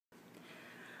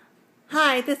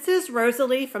Hi, this is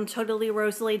Rosalie from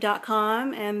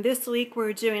TotallyRosalie.com, and this week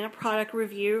we're doing a product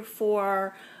review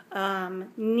for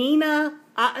Nina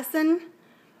Ottosson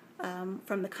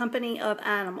from the Company of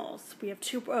Animals. We have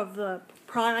two of the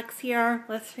products here.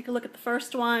 Let's take a look at the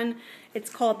first one. It's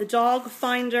called the Dog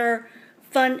Finder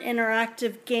Fun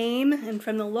Interactive Game, and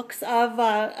from the looks of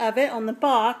it on the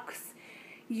box,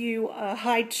 you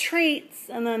hide treats,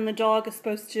 and then the dog is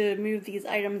supposed to move these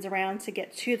items around to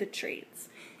get to the treats.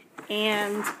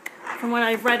 And from what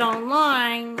I've read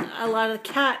online, a lot of the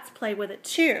cats play with it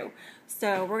too.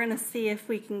 So we're going to see if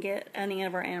we can get any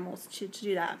of our animals to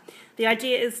do that. The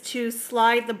idea is to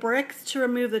slide the bricks to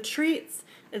remove the treats.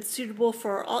 It's suitable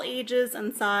for all ages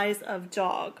and size of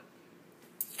dog.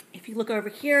 If you look over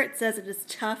here, it says it is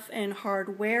tough and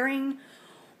hard wearing,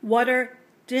 water,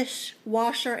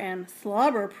 dishwasher, and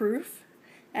slobber proof.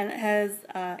 And it has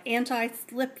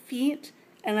anti-slip feet.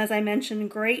 And as I mentioned,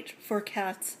 great for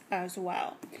cats as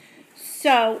well.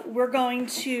 So we're going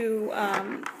to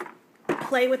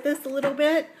play with this a little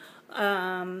bit.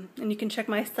 And you can check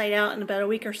my site out in about a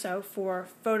week or so for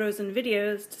photos and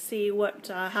videos to see what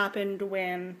happened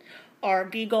when our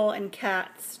beagle and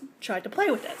cats tried to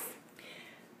play with this.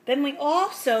 Then we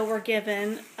also were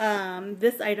given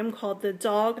this item called the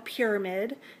Dog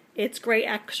Pyramid. It's great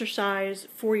exercise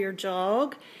for your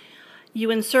dog. You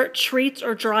insert treats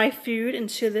or dry food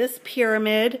into this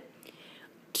pyramid.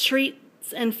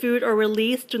 Treats and food are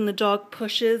released when the dog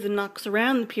pushes and knocks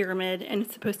around the pyramid, and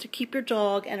it's supposed to keep your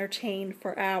dog entertained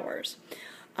for hours.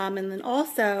 And then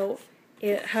also,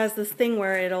 it has this thing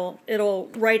where it'll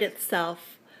right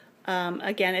itself.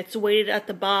 Again, it's weighted at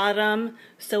the bottom,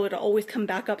 so it'll always come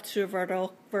back up to a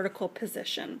vertical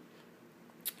position.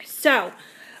 So,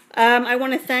 I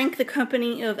want to thank the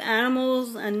Company of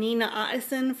Animals and Nina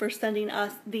Ottosson for sending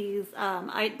us these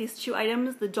two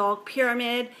items, the Dog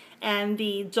Pyramid and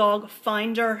the Dog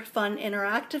Finder Fun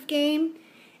Interactive Game.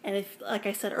 And if, like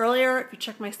I said earlier, if you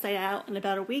check my site out in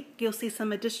about a week, you'll see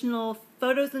some additional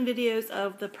photos and videos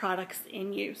of the products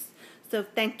in use. So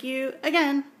thank you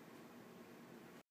again.